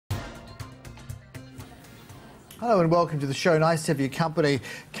Hello and welcome to the show. Nice to have your company.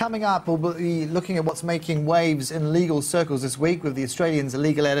 Coming up, we'll be looking at what's making waves in legal circles this week with the Australian's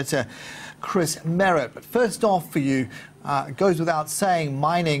legal editor, Chris Merritt. But first off for you, it goes without saying,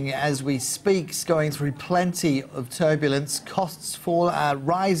 mining as we speak is going through plenty of turbulence. Costs are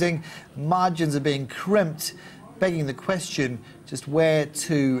rising, margins are being crimped, begging the question, just where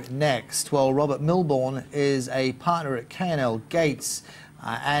to next? Well, Robert Milbourne is a partner at K&L Gates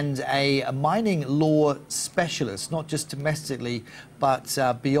and a mining law specialist, not just domestically, but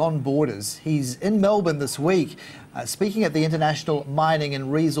beyond borders. He's in Melbourne this week, speaking at the International Mining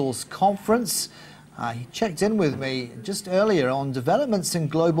and Resource Conference. He checked in with me just earlier on developments in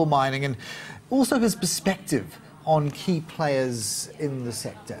global mining and also his perspective on key players in the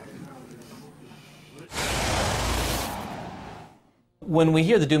sector. When we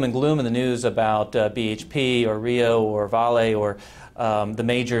hear the doom and gloom in the news about BHP or Rio or Vale or the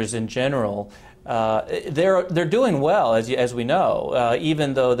majors in general, they're doing well, as we know,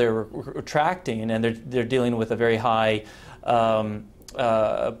 even though they're retracting and they're dealing with a very high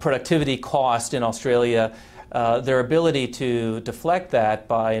productivity cost in Australia. Their ability to deflect that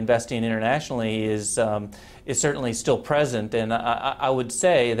by investing internationally is certainly still present, and I would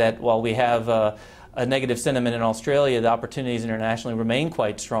say that while we have a negative sentiment in Australia, the opportunities internationally remain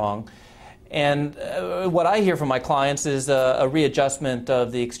quite strong. And what I hear from my clients is a readjustment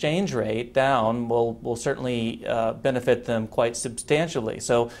of the exchange rate down will certainly benefit them quite substantially.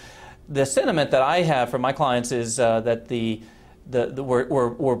 So the sentiment that I have from my clients is that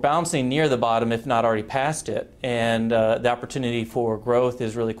we're bouncing near the bottom, if not already past it, and the opportunity for growth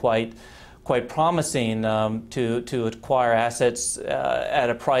is really quite promising to acquire assets at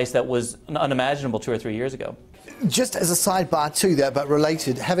a price that was unimaginable 2 or 3 years ago. Just as a sidebar to that, but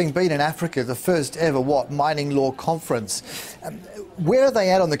related, having been in Africa, the first ever mining law conference, where are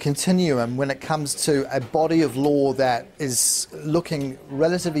they at on the continuum when it comes to a body of law that is looking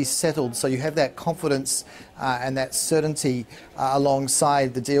relatively settled, so you have that confidence and that certainty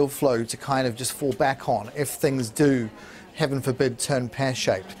alongside the deal flow to kind of just fall back on if things do, heaven forbid, turn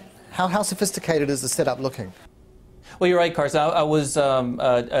pear-shaped? How sophisticated is the setup looking? Well, you're right, Carson. I was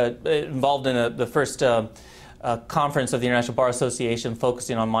involved in the first conference of the International Bar Association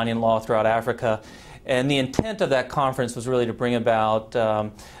focusing on mining law throughout Africa. And the intent of that conference was really to bring about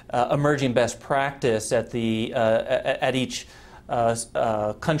emerging best practice at each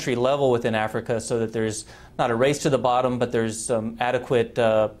country level within Africa, so that there's not a race to the bottom, but there's some adequate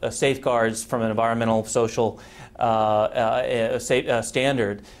safeguards from an environmental, social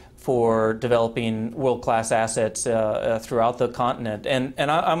standard for developing world-class assets throughout the continent. And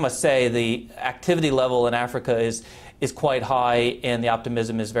I must say the activity level in Africa is quite high, and the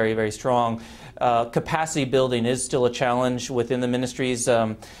optimism is very, very strong. Capacity building is still a challenge within the ministries.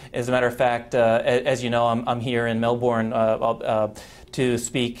 As a matter of fact, as you know, I'm here in Melbourne to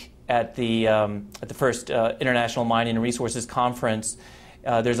speak at the first International Mining and Resources Conference.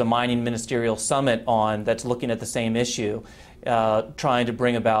 There's a mining ministerial summit on that's looking at the same issue, trying to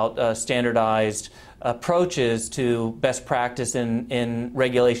bring about standardized approaches to best practice in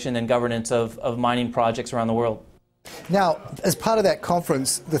regulation and governance of mining projects around the world. Now, as part of that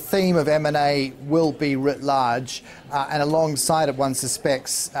conference, the theme of M&A will be writ large, and alongside it, one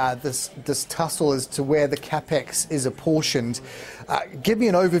suspects this tussle as to where the capex is apportioned. Give me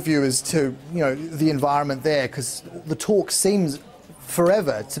an overview as to the environment there, because the talk seems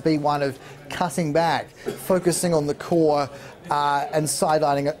forever to be one of cutting back, focusing on the core, and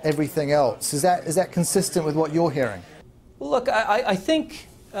sidelining everything else. Is that consistent with what you're hearing? Look, I think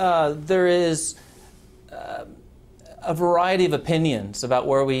there is a variety of opinions about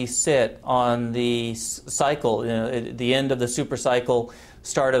where we sit on the cycle, the end of the super cycle,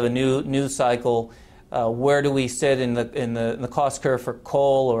 start of a new cycle. Where do we sit in the cost curve for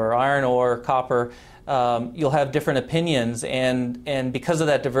coal or iron ore, copper? You'll have different opinions, and because of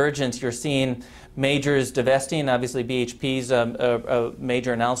that divergence, you're seeing majors divesting. Obviously, BHP's a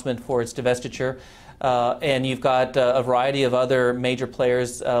major announcement for its divestiture, and you've got a variety of other major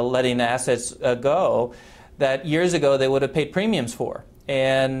players letting assets go that years ago they would have paid premiums for.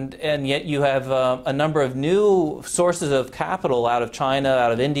 And yet you have a number of new sources of capital out of China,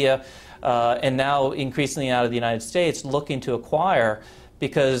 out of India, and now increasingly out of the United States looking to acquire,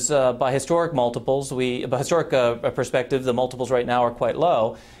 because by historic multiples, by historic perspective, the multiples right now are quite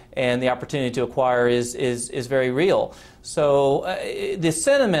low, and the opportunity to acquire is very real. So the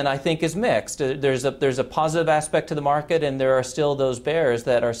sentiment, I think, is mixed. There's a positive aspect to the market, and there are still those bears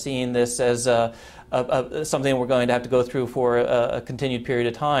that are seeing this as something we're going to have to go through for a continued period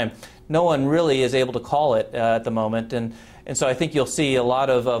of time. No one really is able to call it at the moment, and so I think you'll see a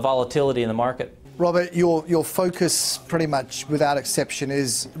lot of volatility in the market. Robert, your focus pretty much without exception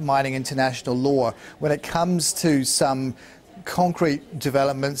is mining international law. When it comes to some concrete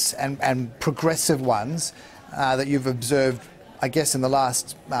developments and progressive ones that you've observed, I guess, in the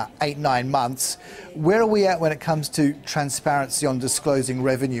last 8-9 months, where are we at when it comes to transparency on disclosing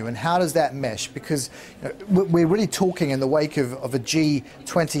revenue, and how does that mesh? Because we're really talking in the wake of a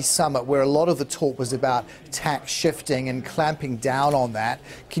G20 summit where a lot of the talk was about tax shifting and clamping down on that.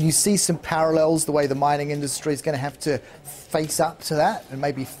 Can you see some parallels the way the mining industry is going to have to face up to that and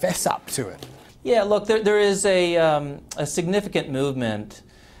maybe fess up to it? Yeah, look, there is a significant movement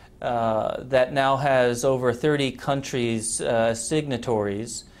that now has over 30 countries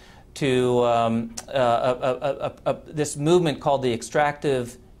signatories to this movement called the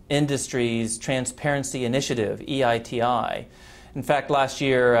Extractive Industries Transparency Initiative, EITI. In fact, last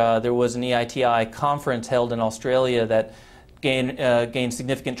year there was an EITI conference held in Australia that gained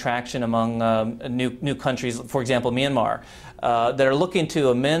significant traction among new countries, for example, Myanmar, that are looking to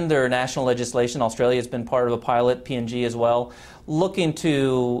amend their national legislation. Australia has been part of a pilot, PNG as well, looking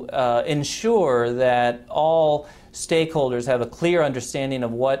to ensure that all stakeholders have a clear understanding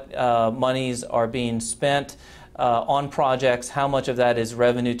of what monies are being spent on projects, how much of that is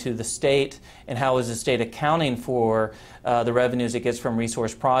revenue to the state, and how is the state accounting for the revenues it gets from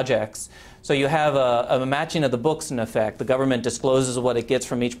resource projects. So you have a matching of the books in effect. The government discloses what it gets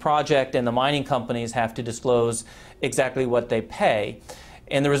from each project, and the mining companies have to disclose exactly what they pay.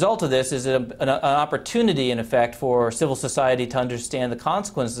 And the result of this is an opportunity, in effect, for civil society to understand the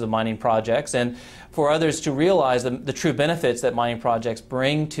consequences of mining projects and for others to realize the true benefits that mining projects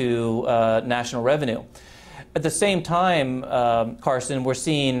bring to national revenue. At the same time, Carson, we're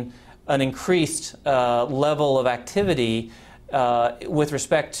seeing an increased level of activity with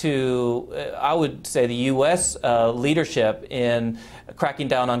respect to, I would say, the U.S. Leadership in cracking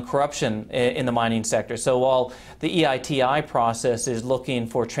down on corruption in the mining sector. So while the EITI process is looking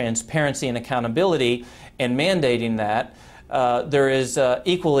for transparency and accountability and mandating that, there is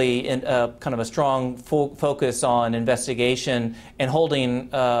equally kind of a strong focus on investigation and holding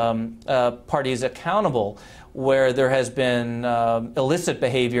parties accountable where there has been illicit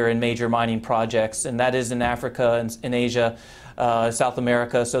behavior in major mining projects, and that is in Africa and in Asia, South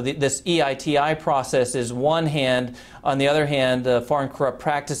America. So this EITI process is one hand. On the other hand, the Foreign Corrupt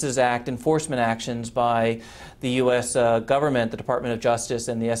Practices Act enforcement actions by the U.S. government, the Department of Justice,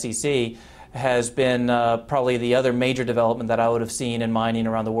 and the SEC has been probably the other major development that I would have seen in mining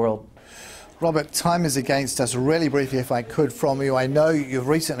around the world. Robert, time is against us. Really briefly, if I could, from you. I know you've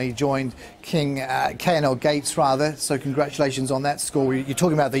recently joined K&L Gates, rather, so congratulations on that score. You're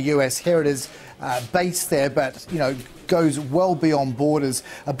talking about the US. Here it is, based there, but, you know, goes well beyond borders.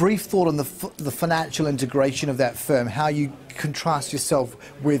 A brief thought on the financial integration of that firm, how you contrast yourself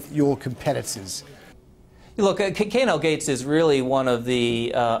with your competitors. Look, K&L Gates is really one of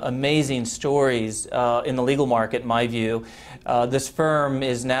the amazing stories in the legal market, in my view. This firm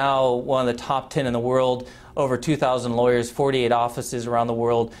is now one of the top 10 in the world, over 2,000 lawyers, 48 offices around the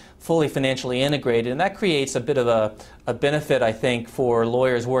world, fully financially integrated. And that creates a bit of a benefit, I think, for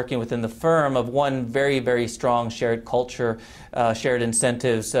lawyers working within the firm of one very, very strong shared culture, shared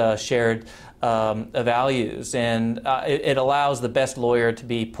incentives, shared values, and it allows the best lawyer to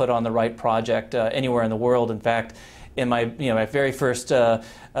be put on the right project anywhere in the world. In fact, in my my very first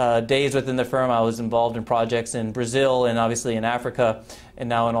days within the firm, I was involved in projects in Brazil and obviously in Africa, and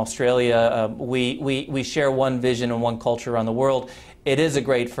now in Australia. We share one vision and one culture around the world. It is a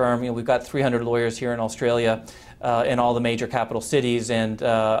great firm. We've got 300 lawyers here in Australia, in all the major capital cities, and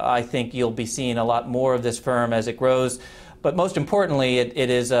I think you'll be seeing a lot more of this firm as it grows. But most importantly, it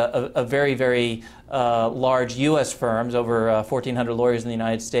is a very, very large U.S. firm, over 1,400 lawyers in the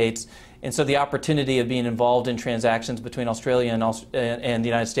United States. And so the opportunity of being involved in transactions between Australia and the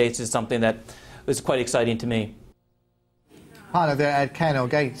United States is something that was quite exciting to me. Partner there at K&L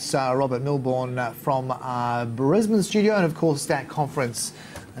Gates, Robert Milbourne from Brisbane studio, and of course that conference,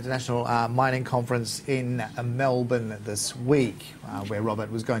 International Mining Conference in Melbourne this week, where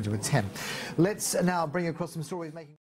Robert was going to attend. Let's now bring across some stories making